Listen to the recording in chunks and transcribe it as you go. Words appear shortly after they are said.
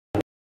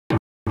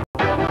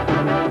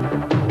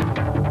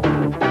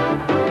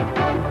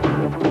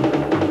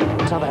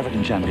South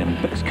African champion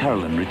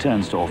Caledon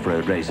returns to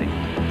off-road racing.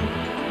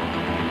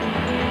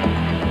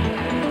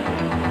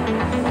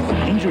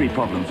 Injury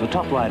problems for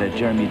top rider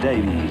Jeremy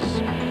Davies.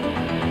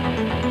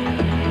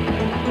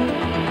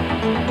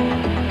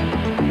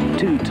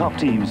 Two top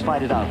teams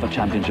fight it out for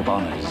championship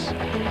honours.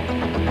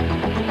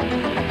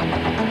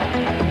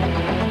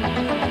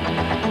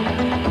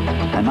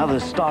 Another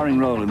starring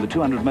role in the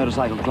 200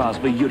 motorcycle class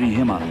for Yuri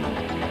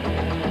Himan.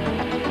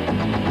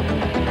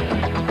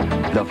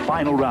 The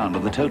final round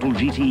of the Total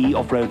GTE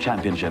Off-Road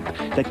Championship,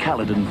 the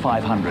Caledon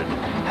 500,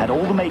 had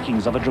all the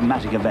makings of a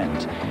dramatic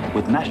event.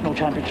 With national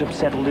championships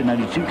settled in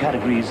only 2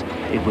 categories,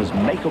 it was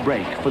make or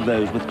break for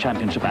those with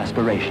championship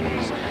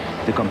aspirations.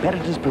 The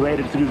competitors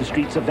paraded through the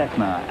streets of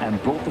Vetna and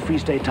brought the Free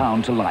State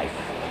town to life.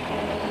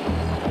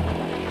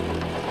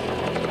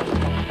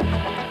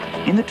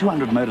 In the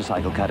 200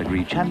 motorcycle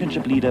category,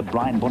 championship leader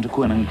Brian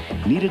Bontekoning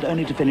needed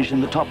only to finish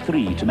in the top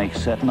 3 to make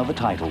certain of the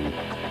title.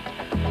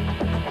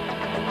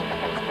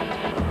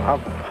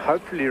 I've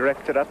hopefully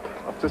racked it up.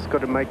 I've just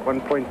got to make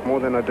 1 point more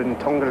than I did in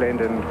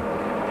Tongaland, and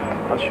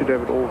I should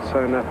have it all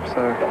sewn up.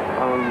 So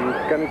I'm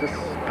going to just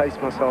pace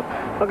myself.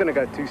 I'm not going to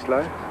go too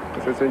slow,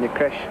 because that's when you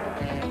crash.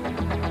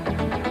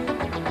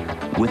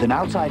 With an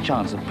outside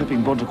chance of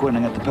pipping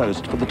Bontekoning at the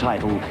post for the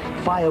title,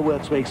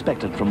 fireworks were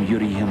expected from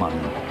Yuri Himan.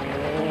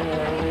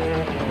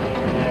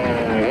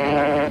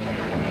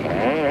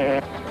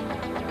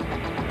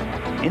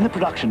 In the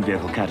production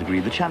vehicle category,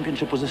 the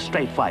championship was a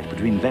straight fight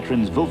between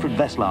veterans Wilfred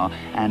Veslaar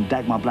and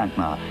Dagmar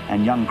Blankner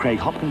and young Craig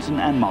Hopkinson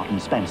and Martin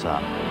Spencer.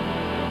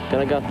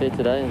 Gonna go up there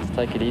today and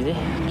take it easy,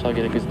 try to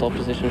get a good start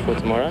position for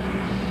tomorrow,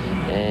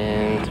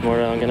 and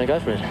tomorrow I'm gonna go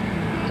for it.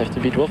 Have to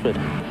beat Wilfred.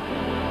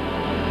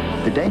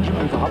 The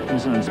dangermen for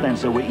Hopkinson and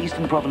Spencer were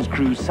Eastern Province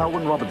crews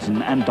Selwyn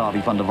Robertson and Davy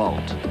van der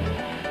Walt.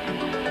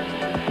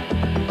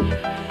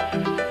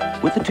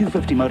 With the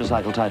 250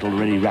 motorcycle title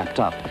already wrapped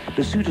up,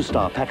 Lesotho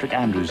star Patrick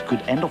Andrews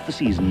could end off the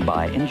season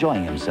by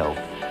enjoying himself.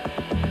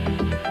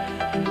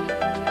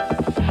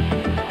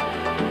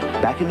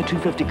 Back in the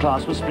 250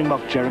 class was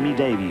Springbok Jeremy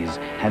Davies,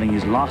 having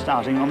his last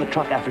outing on the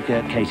Truck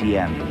Africa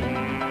KTM.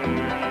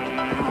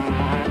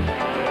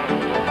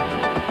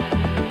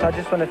 I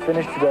just want to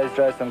finish today's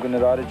race. I'm going to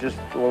ride it just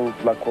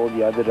like all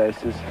the other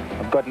races.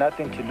 I've got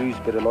nothing to lose,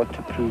 but a lot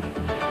to prove.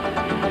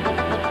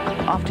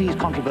 After his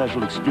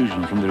controversial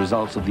exclusion from the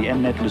results of the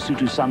Mnet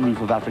Lesotho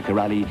Sunroof of Africa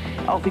rally,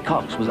 Alfie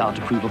Cox was out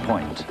to prove a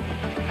point.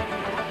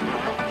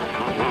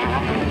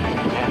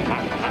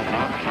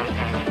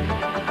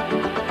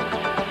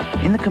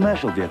 In the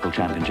commercial vehicle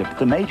championship,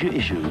 the major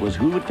issue was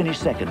who would finish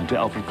second to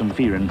Alfred van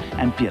Vieren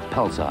and Piet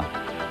Pelser.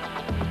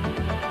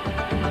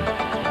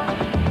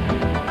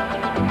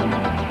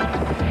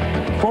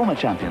 Former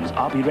champions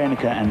R.P.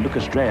 Reiniger and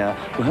Lucas Dreyer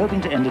were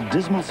hoping to end a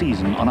dismal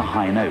season on a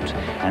high note,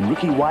 and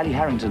rookie Wiley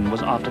Harrington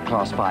was after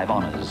Class 5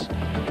 honours.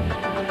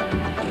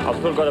 I've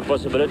still got a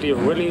possibility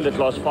of winning the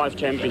Class 5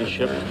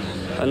 championship,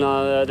 and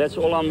that's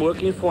all I'm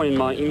working for in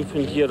my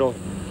infant year of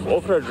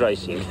off-road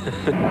racing.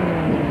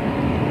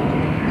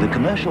 The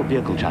commercial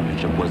vehicle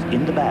championship was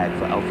in the bag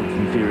for Alfred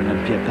van Vieren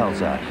and Piet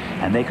Pelser,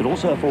 and they could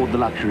also afford the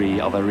luxury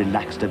of a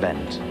relaxed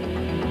event.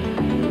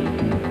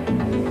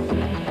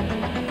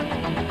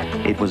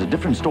 It was a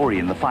different story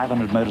in the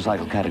 500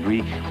 motorcycle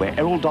category, where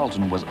Errol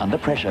Dalton was under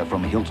pressure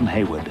from Hilton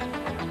Hayward.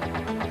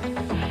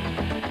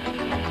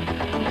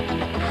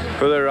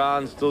 For the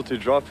round still to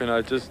drop,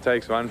 it just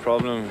takes one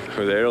problem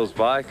with Errol's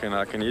bike, and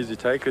I can easily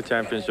take the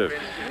championship.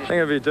 I think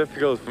it'll be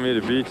difficult for me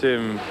to beat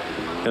him,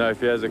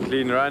 if he has a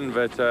clean run,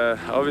 but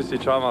obviously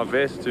try my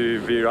best to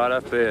be right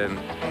up there.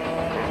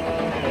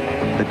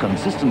 The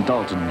consistent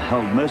Dalton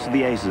held most of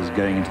the aces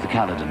going into the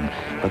Caledon,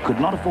 but could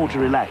not afford to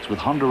relax with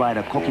Honda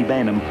rider Kokkie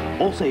Bainham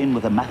also in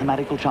with a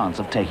mathematical chance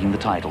of taking the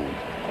title.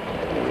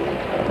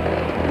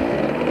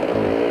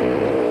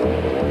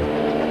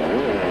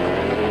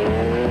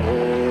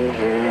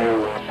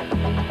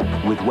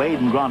 With Wade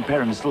and Grant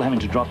Perrin still having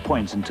to drop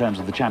points in terms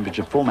of the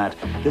championship format,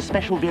 the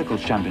Special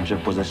Vehicles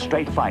Championship was a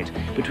straight fight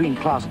between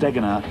Klaus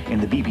Degener in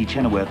the BP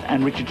Chenoweth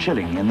and Richard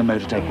Schilling in the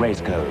Motortech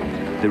Race Co.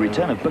 The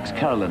return of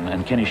Caledon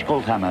and Kenny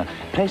Scholthammer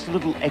placed a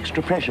little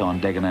extra pressure on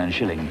Degener and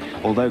Schilling,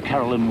 although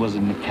Caledon was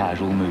in a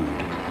casual mood.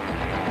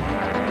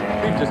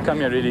 We've just come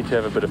here really to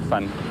have a bit of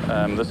fun.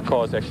 This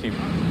car is actually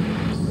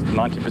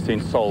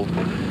 90% sold.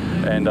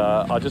 And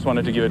I just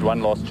wanted to give it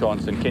one last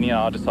chance, and Kenny and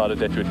I decided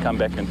that we'd come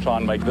back and try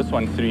and make this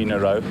one 3 in a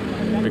row,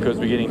 because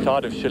we're getting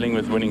tired of Schilling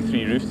with winning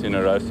 3 roofs in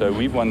a row. So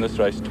we've won this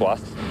race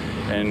twice,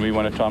 and we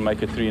want to try and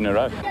make it 3 in a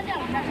row.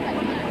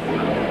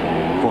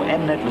 For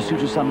Mnet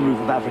Lesotho Sunroof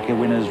of Africa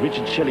winners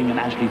Richard Schilling and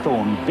Ashley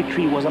Thorne,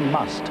 victory was a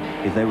must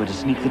if they were to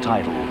sneak the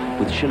title,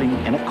 with Schilling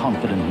in a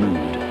confident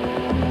mood.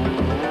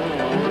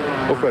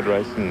 Off-road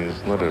racing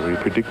is not a very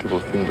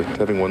predictable thing, but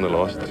having won the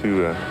last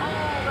 2,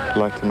 I'd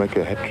like to make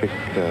a hat-trick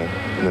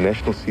in the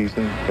national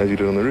season, as you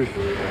did on the roof.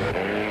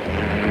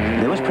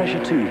 There was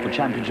pressure too for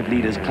championship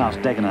leaders Klaus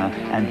Degener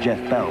and Jeff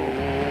Bell.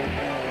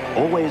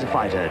 Always a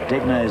fighter,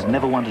 Degener is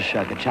never one to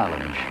shirk a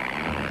challenge.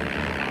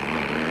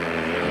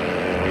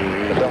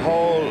 The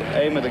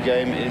aim of the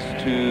game is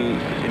to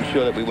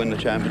ensure that we win the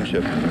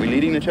championship. We're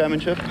leading the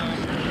championship.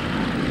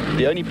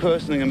 The only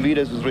person who can beat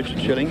us is Richard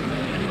Schilling.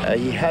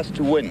 He has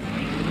to win.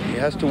 He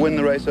has to win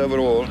the race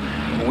overall.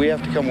 We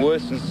have to come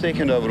worse than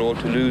second overall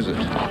to lose it.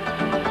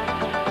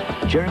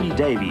 Jeremy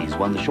Davies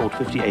won the short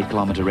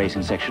 58-kilometre race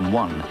in Section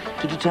 1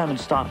 to determine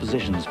start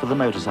positions for the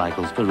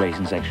motorcycles for race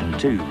in Section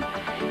 2.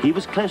 He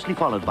was closely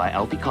followed by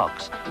Alfie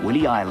Cox,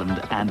 Willie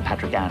Ireland and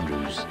Patrick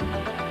Andrews.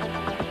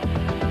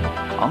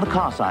 On the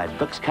car side,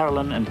 Bux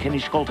Caledon and Kenny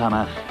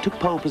Scholthammer took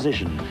pole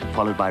position,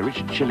 followed by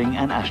Richard Schilling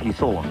and Ashley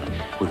Thorne,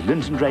 with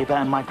Linton Draper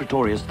and Mike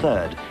Pretorius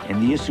third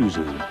in the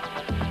Isuzu.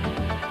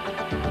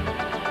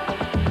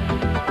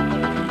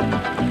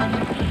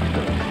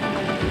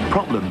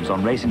 Problems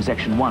on racing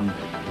Section 1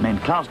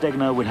 meant Klaus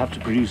Degner would have to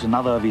produce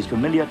another of his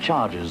familiar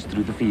charges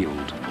through the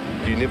field.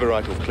 You never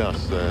write off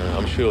Klaus.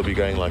 I'm sure he'll be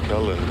going like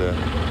hell, and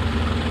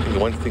the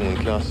one thing when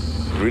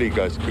Klaus really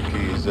goes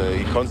quickly is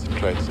he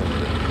concentrates, and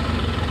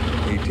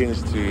he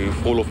tends to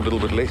fall off a little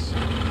bit less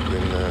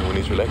than when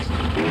he's relaxed.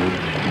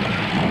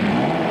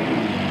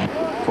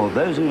 For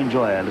those who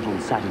enjoy a little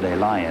Saturday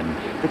lie-in,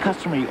 the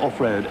customary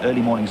off-road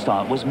early morning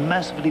start was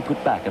mercifully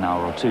put back an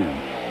hour or two.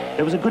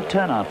 There was a good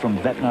turnout from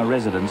Vepner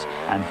residents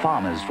and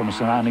farmers from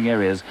surrounding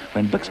areas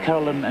when Bux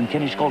Caledon and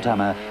Kenny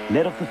Scholthammer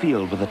led off the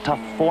field with a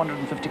tough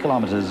 450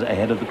 kilometres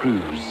ahead of the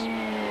crews.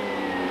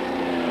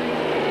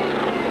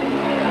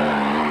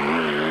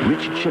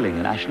 Richard Schilling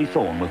and Ashley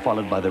Thorne were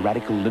followed by the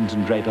radical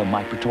Linton Draper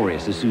Mike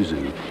Pretorius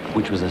Isuzu,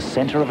 which was a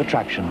centre of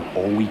attraction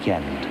all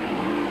weekend.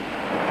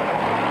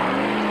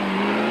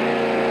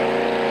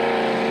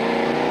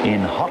 In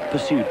hot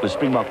pursuit were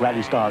Springbok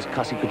Rally stars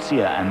Cassie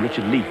Coetzee and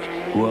Richard Leek,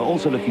 who were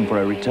also looking for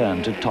a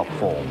return to top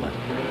form.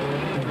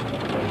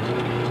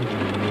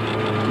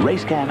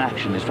 Race cam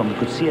action is from the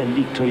Coetzee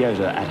Leek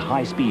Toyota at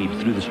high speed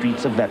through the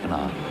streets of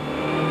Vepner.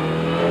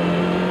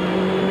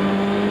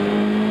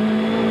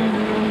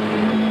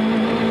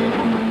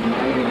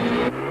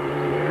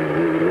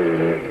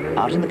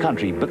 Out in the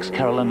country, Bux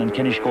Caledon and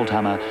Kenny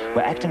Scholthammer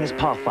were acting as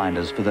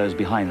pathfinders for those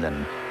behind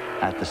them.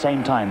 At the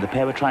same time, the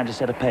pair were trying to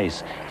set a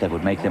pace that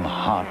would make them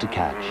hard to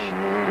catch.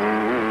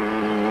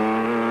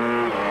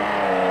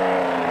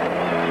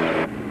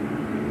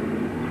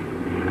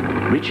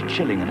 Richard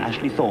Schilling and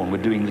Ashley Thorne were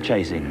doing the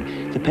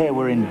chasing. The pair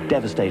were in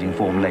devastating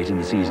form late in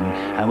the season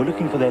and were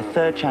looking for their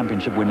third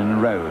championship win in a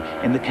row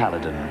in the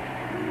Caledon.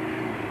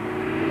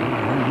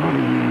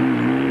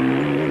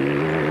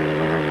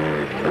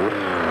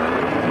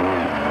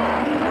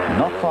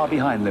 Not far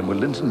behind them were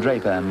Linton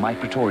Draper and Mike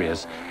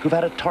Pretorius, who've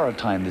had a torrid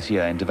time this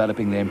year in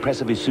developing their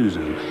impressive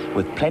Isuzu,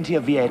 with plenty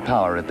of V8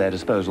 power at their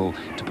disposal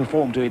to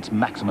perform to its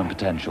maximum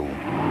potential.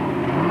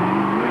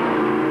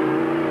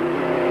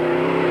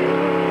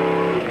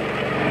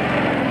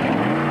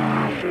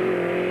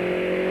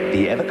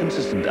 The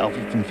ever-consistent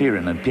Alfred van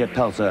Vieren and Piet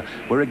Pelser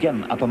were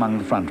again up among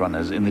the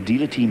front-runners in the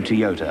dealer team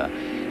Toyota.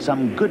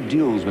 Some good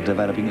duels were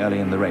developing early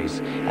in the race,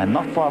 and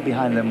not far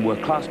behind them were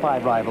Class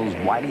 5 rivals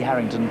Wiley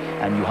Harrington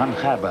and Johan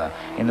Gerber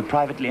in the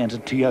privately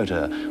entered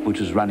Toyota, which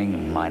was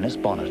running minus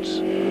bonnets.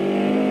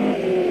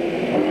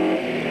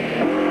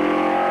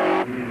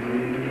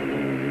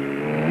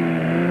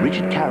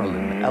 Richard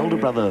Carolan, elder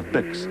brother of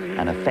Bix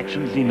and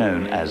affectionately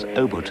known as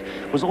Obut,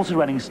 was also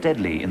running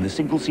steadily in the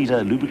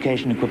single-seater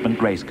lubrication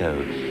equipment race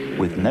co.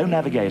 With no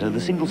navigator,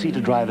 the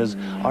single-seater drivers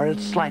are at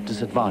a slight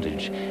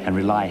disadvantage and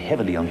rely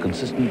heavily on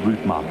consistent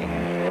route marking.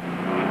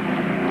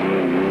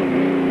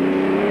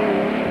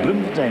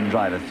 Bloemfontein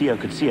driver Theo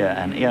Coetzee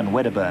and Ian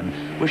Wedderburn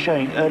were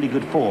showing early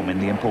good form in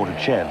the imported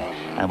Chev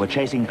and were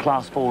chasing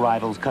Class 4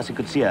 rivals Cassie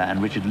Coetzee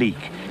and Richard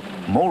Leek.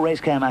 More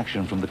racecam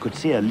action from the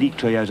Coetzee Leek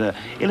Toyota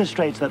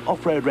illustrates that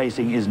off-road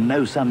racing is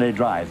no Sunday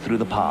drive through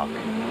the park.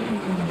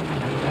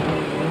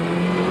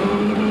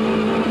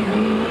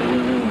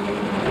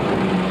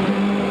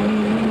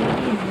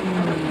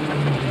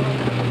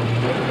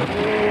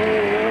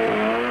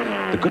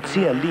 The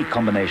Coetzee Leek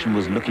combination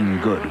was looking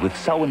good, with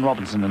Selwyn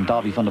Robinson and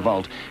Davy van der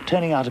Walt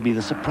turning out to be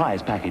the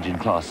surprise package in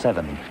Class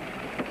 7.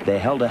 They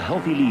held a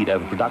healthy lead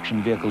over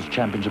Production Vehicles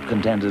Championship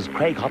contenders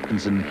Craig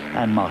Hopkinson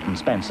and Martin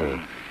Spencer.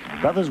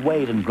 Brothers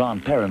Wade and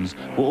Grant Perrins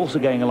were also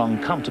going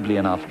along comfortably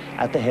enough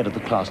at the head of the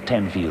Class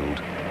 10 field.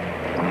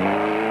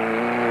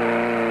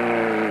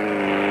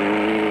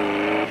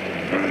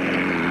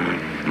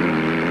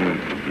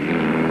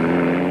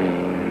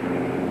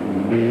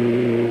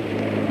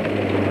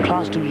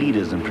 Class 2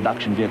 leaders and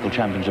Production Vehicle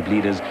Championship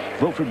leaders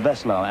Wilfred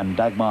Veslau and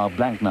Dagmar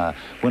Blankner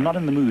were not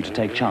in the mood to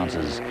take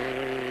chances.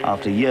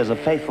 After years of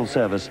faithful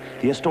service,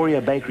 the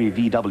Astoria Bakery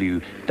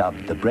VW,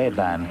 dubbed the Bread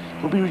Van,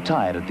 will be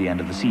retired at the end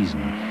of the season.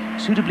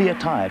 Suitably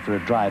attired for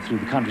a drive through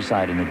the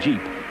countryside in a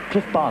Jeep,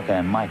 Cliff Barker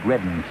and Mike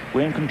Redden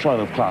were in control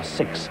of Class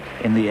 6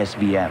 in the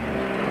SVM.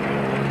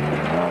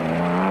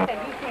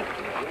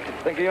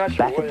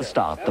 Back at the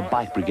start, the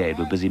Bike Brigade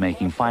were busy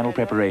making final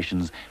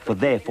preparations for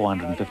their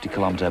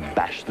 450-kilometre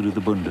bash through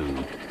the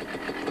Bundu.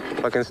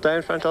 If I can stay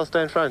in front, I'll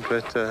stay in front,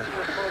 but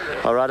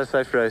I'll ride a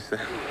safe race.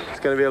 It's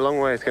going to be a long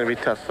way. It's going to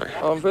be tough.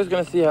 I'm first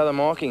going to see how the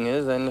marking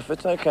is, and if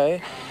it's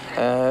okay,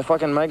 if I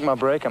can make my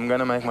break, I'm going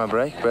to make my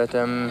break. But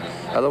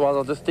otherwise,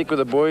 I'll just stick with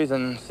the boys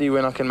and see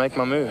when I can make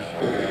my move.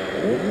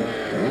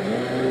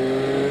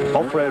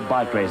 Off-road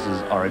bike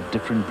races are a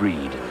different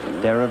breed.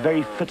 They're a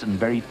very fit and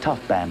very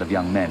tough band of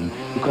young men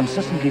who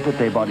consistently put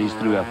their bodies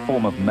through a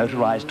form of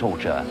motorized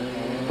torture.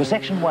 For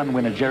Section 1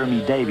 winner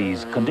Jeremy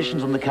Davies,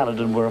 conditions on the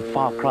Caledon were a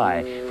far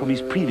cry from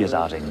his previous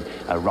outing,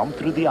 a romp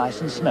through the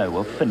ice and snow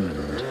of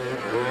Finland.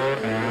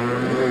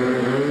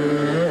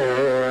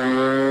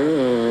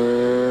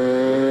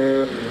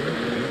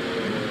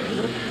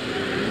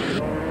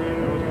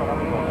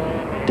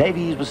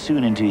 Davies was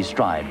soon into his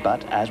stride,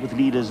 but as with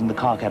leaders in the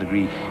car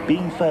category,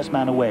 being first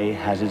man away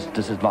has its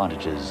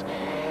disadvantages.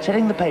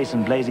 Setting the pace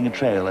and blazing a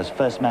trail as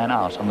first man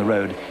out on the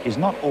road is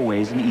not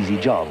always an easy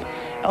job.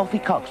 Alfie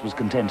Cox was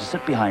content to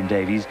sit behind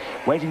Davies,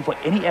 waiting for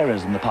any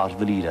errors on the part of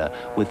the leader,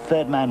 with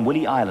third man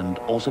Willie Island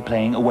also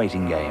playing a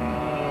waiting game.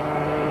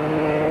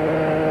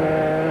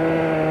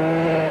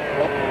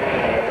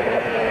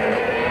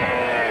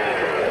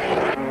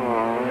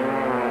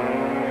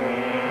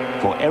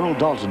 For Errol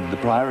Dalton, the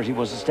priority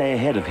was to stay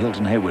ahead of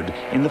Hilton Hayward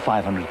in the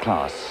 500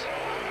 class.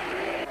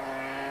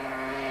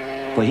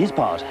 For his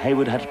part,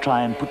 Hayward had to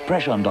try and put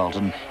pressure on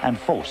Dalton and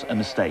force a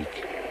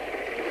mistake.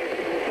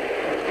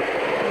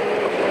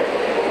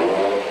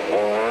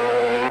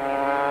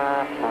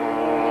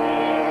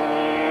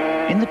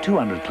 In the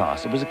 200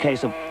 class, it was a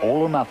case of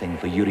all or nothing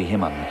for Yuri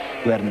Himan,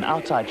 who had an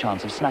outside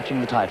chance of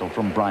snatching the title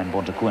from Brian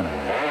Bontequinen.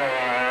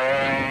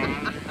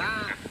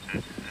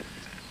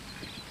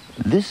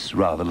 This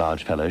rather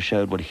large fellow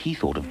showed what he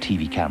thought of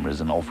TV cameras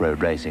and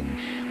off-road racing,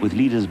 with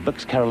leaders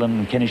Bux Carolan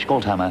and Kenny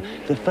Scholthammer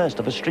the first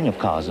of a string of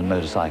cars and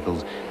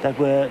motorcycles that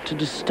were to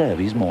disturb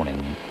his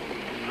morning.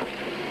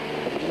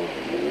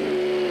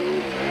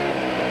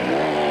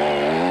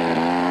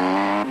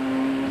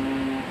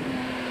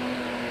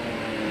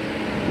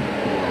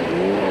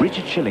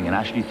 Richard Schilling and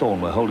Ashley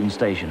Thorne were holding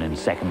station in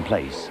second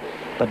place,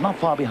 but not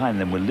far behind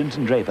them were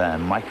Linton Draper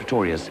and Mike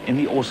Pretorius in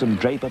the awesome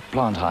Draper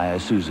Plant Hire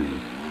Isuzu,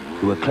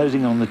 who were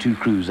closing on the two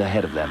crews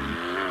ahead of them.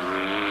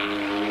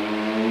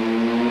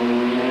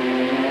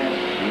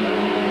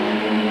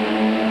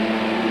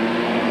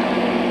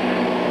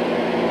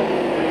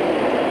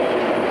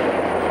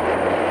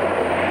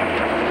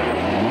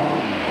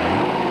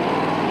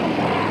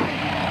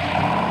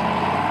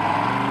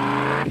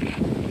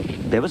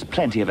 There was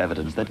plenty of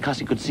evidence that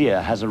Kasi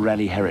Kutsia has a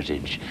rally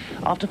heritage.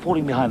 After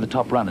falling behind the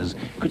top runners,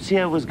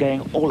 Kutsia was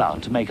going all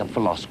out to make up for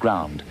lost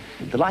ground.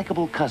 The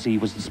likeable Kasi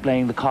was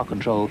displaying the car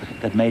control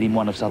that made him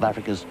one of South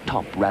Africa's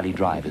top rally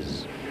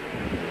drivers.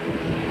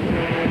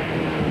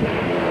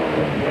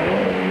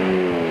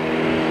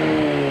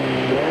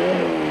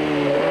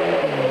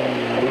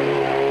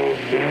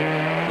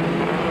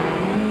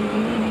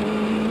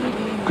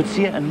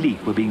 Kutsia and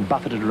Leek were being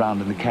buffeted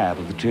around in the cab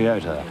of the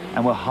Toyota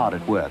and were hard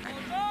at work.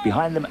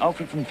 Behind them,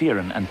 Alfred van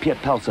Vieren and Piet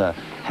Pelser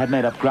had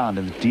made up ground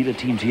in the dealer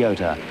team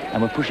Toyota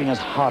and were pushing as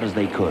hard as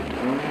they could.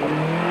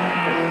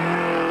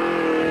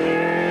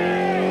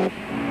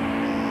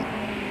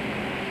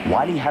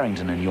 Wiley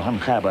Harrington and Johan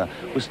Gerber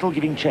were still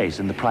giving chase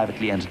in the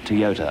privately entered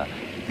Toyota.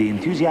 The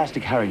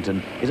enthusiastic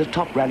Harrington is a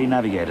top rally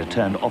navigator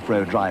turned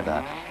off-road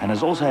driver and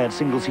has also had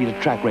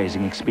single-seater track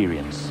racing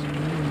experience.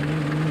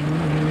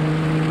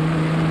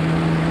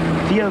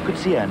 Theo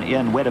Kutsia and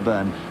Ian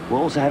Wedderburn were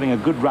also having a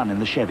good run in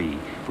the Chevy.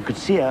 For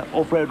Kutsia,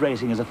 off-road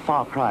racing is a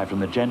far cry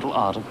from the gentle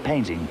art of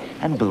painting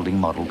and building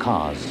model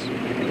cars.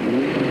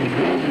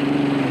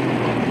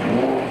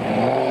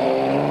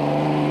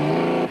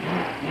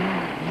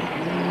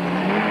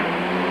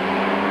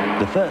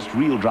 The first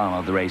real drama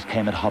of the race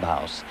came at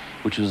Hobhouse,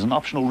 which was an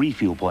optional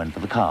refuel point for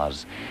the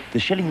cars. The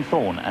Schilling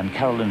Thorne and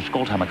Carolan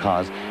Scholthammer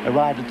cars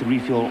arrived at the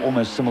refuel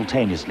almost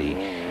simultaneously,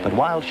 but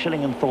while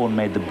Schilling and Thorne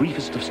made the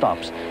briefest of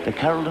stops, the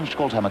Carolan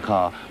Scholthammer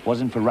car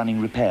was in for running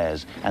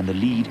repairs and the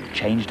lead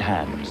changed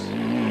hands.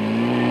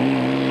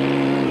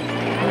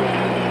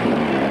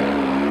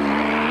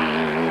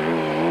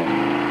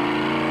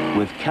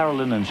 With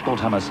Carolan and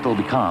Scholthammer still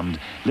becalmed,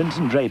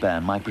 Linton Draper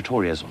and Mike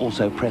Pretorius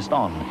also pressed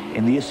on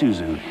in the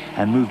Isuzu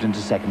and moved into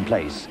second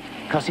place.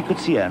 Kasi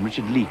Kutsia and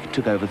Richard Leek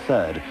took over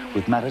third,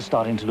 with matters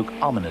starting to look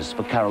ominous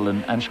for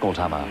Carolan and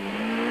Scholthammer.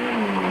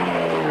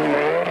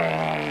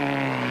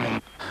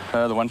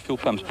 The one fuel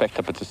pump's backed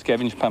up. It's a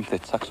scavenge pump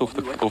that sucks off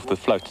the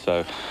float.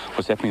 So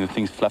what's happening, the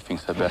thing's fluffing.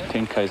 So about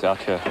 10 k's out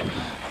here,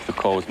 the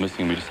car was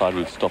missing. We decided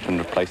we'd stop and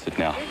replace it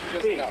now.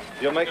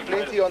 You'll make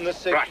plenty on this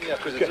section here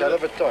because it's hell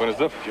of a tight. What is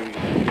it?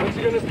 When's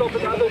he going to stop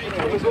at the other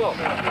fuel as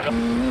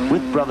well?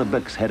 With brother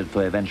Bix headed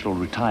for eventual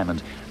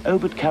retirement,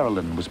 Obert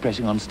Carolan was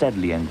pressing on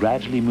steadily and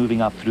gradually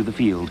moving up through the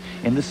field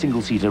in the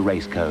single-seater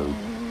race co.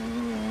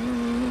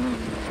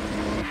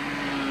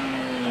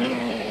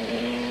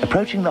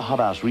 Approaching the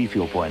Hobhouse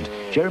refuel point,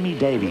 Jeremy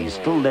Davies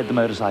still led the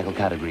motorcycle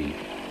category.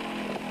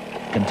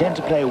 Content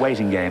to play a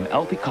waiting game,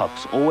 Alfie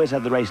Cox always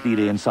had the race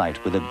leader in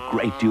sight, with a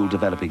great duel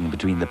developing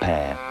between the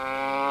pair.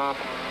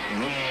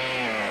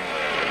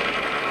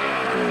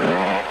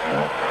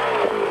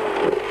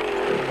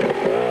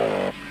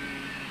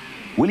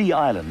 Willie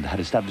Ireland had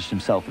established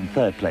himself in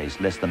third place,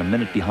 less than a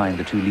minute behind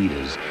the two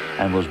leaders,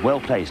 and was well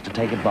placed to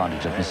take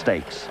advantage of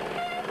mistakes.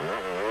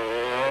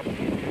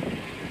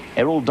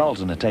 Errol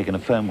Dalton had taken a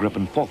firm grip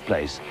in fourth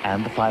place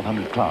and the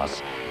 500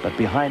 class, but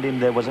behind him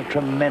there was a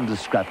tremendous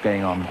scrap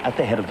going on at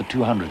the head of the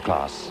 200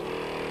 class.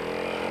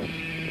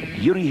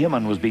 Yuri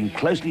Himman was being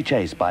closely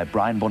chased by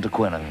Brian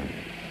Bontekoning.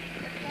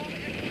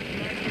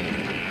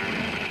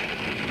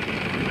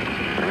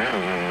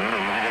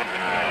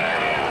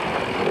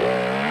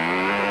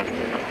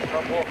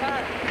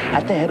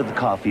 At the head of the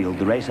car field,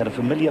 the race had a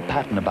familiar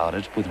pattern about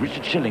it, with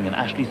Richard Schilling and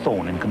Ashley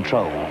Thorne in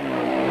control.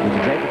 With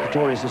the Draper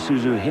Pretorius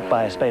Isuzu hit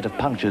by a spate of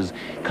punctures,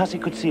 Cassie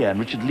Kutsia and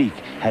Richard Leek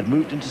had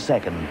moved into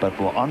second, but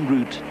were en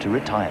route to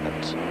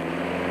retirement.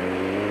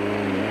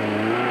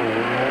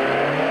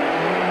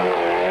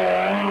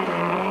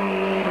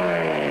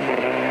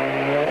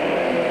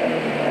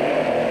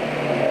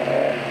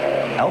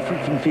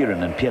 Alfred van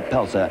Vieren and Piet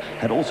Pelser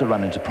had also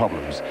run into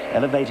problems,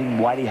 elevating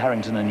Wiley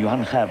Harrington and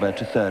Johan Gerber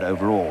to third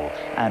overall,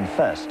 and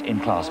first in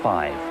Class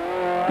 5.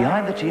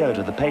 Behind the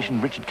Toyota, the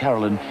patient Richard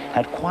Caledon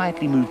had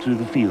quietly moved through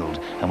the field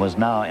and was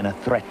now in a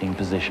threatening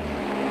position.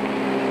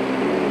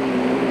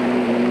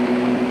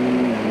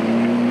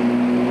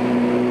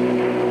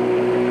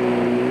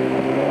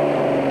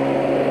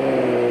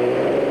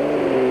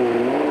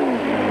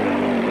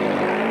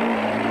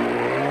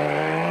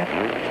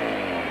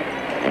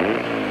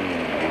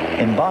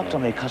 Embarked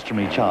on their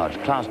customary charge,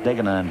 Klaus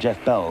Degener and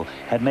Jeff Bell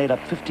had made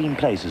up 15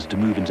 places to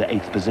move into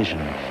 8th position.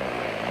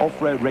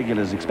 Off-road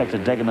regulars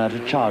expected Degener to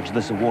charge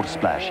this a water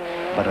splash,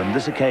 but on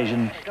this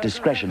occasion,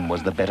 discretion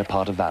was the better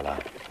part of valor.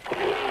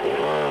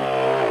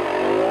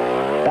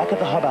 Back at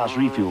the Hobhouse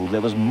Refuel,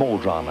 there was more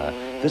drama,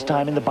 this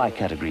time in the bike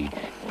category.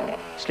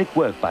 Slick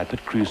work by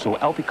pit crew saw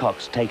Alfie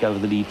Cox take over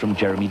the lead from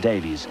Jeremy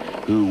Davies,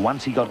 who,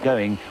 once he got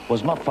going,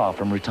 was not far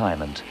from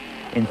retirement.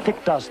 In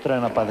thick dust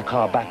thrown up by the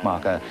car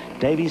backmarker,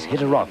 Davies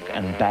hit a rock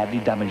and badly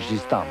damaged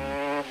his thumb.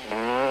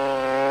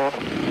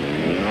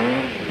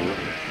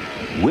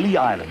 Willie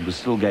Ireland was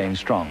still going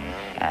strong,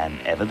 and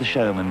ever the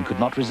showman could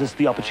not resist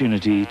the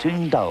opportunity to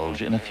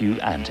indulge in a few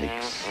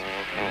antics.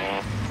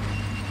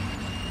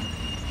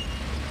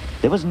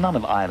 There was none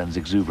of Ireland's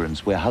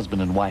exuberance where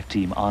husband and wife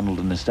team Arnold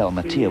and Estelle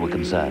Mathieu were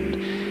concerned.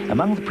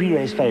 Among the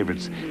pre-race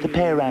favourites, the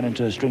pair ran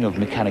into a string of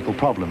mechanical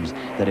problems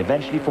that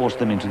eventually forced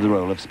them into the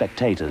role of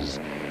spectators.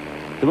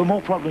 There were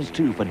more problems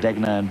too for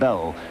Degener and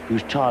Bell,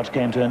 whose charge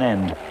came to an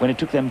end when it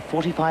took them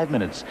 45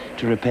 minutes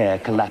to repair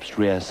collapsed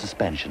rear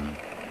suspension.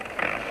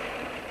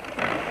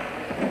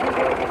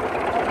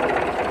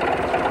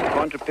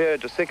 Can't repair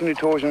it. The secondary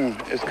torsion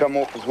has come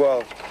off as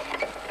well.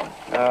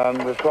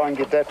 We'll try and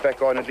get that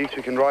back on. At least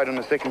we can ride on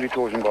the secondary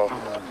torsion bar.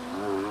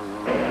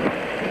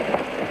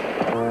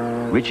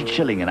 Richard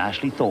Schilling and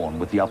Ashley Thorne,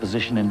 with the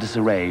opposition in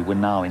disarray, were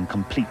now in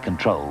complete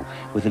control,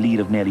 with a lead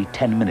of nearly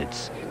 10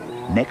 minutes.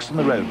 Next on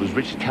the road was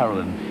Richard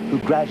Caledon, who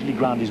gradually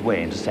ground his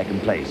way into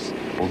second place,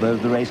 although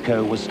the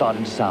raceco was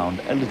starting to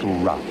sound a little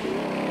rough.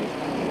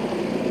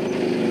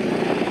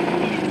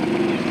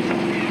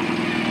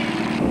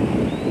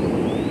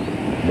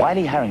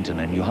 Wiley Harrington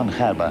and Johan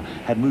Gerber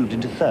had moved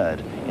into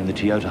third in the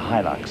Toyota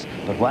Hilux,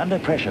 but were under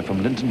pressure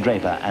from Linton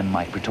Draper and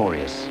Mike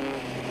Pretorius.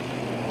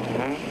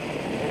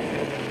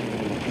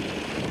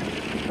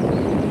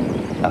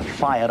 A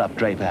fired-up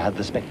Draper had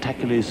the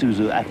spectacular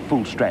Isuzu at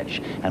full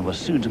stretch and was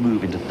soon to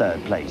move into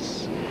third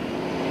place.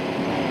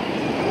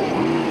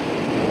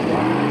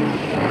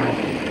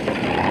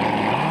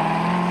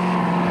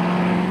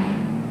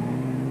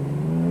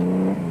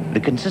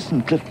 The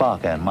consistent Cliff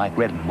Barker and Mike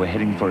Redden were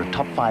heading for a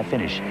top 5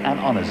 finish and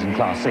honours in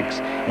Class 6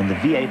 in the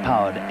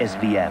VA-powered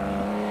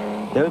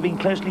SVM. They were being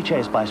closely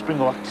chased by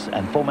Springboks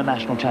and former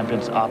national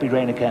champions Arpi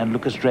Reineke and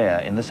Lucas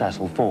Dreyer in the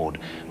Sassel Ford,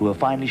 who were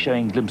finally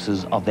showing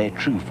glimpses of their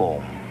true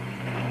form.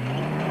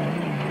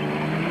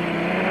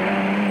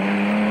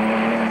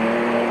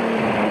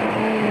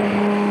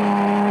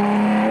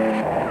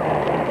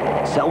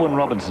 Selwyn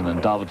Robinson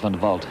and David van der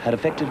Walt had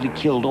effectively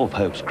killed off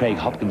hopes Craig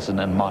Hopkinson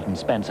and Martin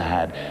Spencer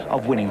had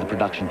of winning the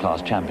production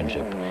class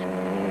championship.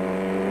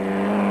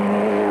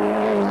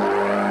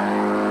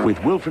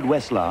 With Wilfred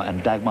Westlaw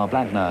and Dagmar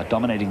Blankner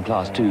dominating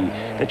Class 2,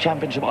 the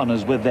championship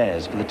honours were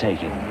theirs for the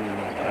taking.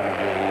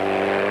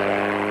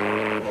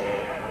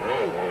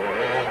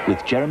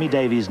 With Jeremy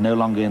Davies no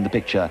longer in the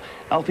picture,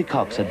 Alfie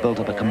Cox had built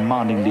up a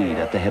commanding lead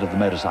at the head of the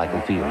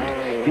motorcycle field.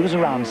 He was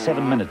around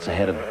 7 minutes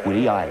ahead of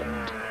Willie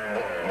Ireland.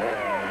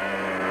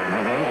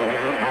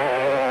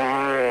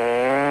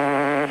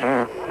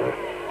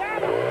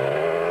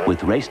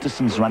 With race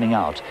distance running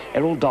out,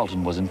 Errol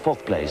Dalton was in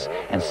 4th place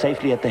and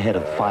safely at the head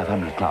of the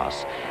 500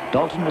 class.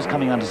 Dalton was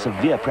coming under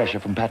severe pressure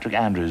from Patrick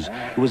Andrews,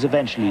 who was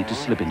eventually to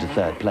slip into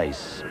 3rd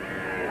place.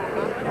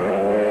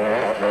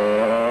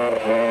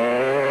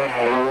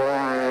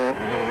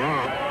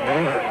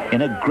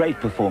 In a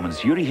great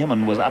performance, Yuri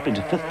Himman was up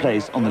into 5th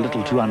place on the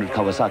little 200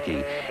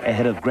 Kawasaki,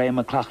 ahead of Graham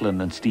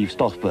McLachlan and Steve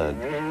Stoffberg.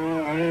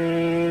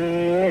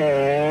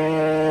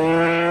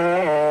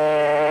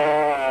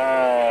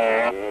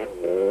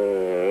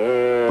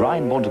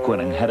 Brian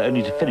Bontekoning had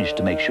only to finish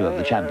to make sure of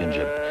the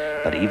championship,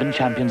 but even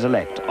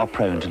champions-elect are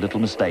prone to little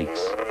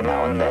mistakes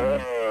now and then.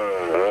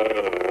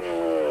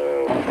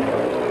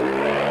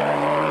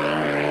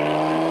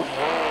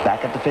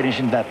 Back at the finish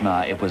in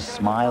Vetna, it was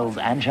smiles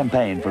and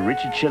champagne for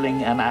Richard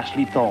Chilling and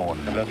Ashley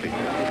Thorne. Lovely.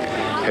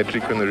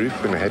 Hat-trick on the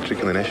roof and a hat-trick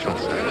in the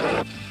Nationals.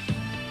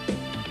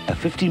 A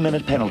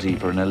 15-minute penalty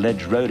for an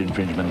alleged road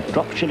infringement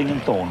dropped Chilling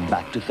and Thorne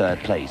back to third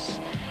place.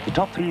 The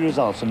top three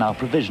results are now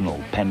provisional,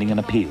 pending an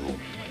appeal.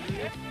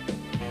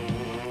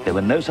 There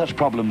were no such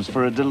problems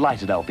for a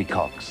delighted Alfie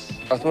Cox.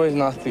 It's always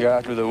nice to go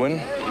out with a win.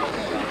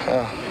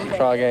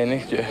 Try again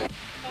next year.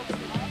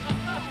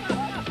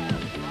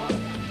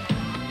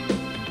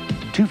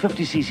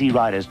 250cc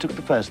riders took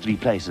the first three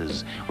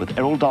places, with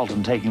Errol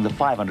Dalton taking the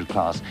 500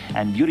 class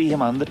and Yuri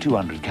Himan the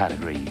 200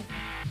 category.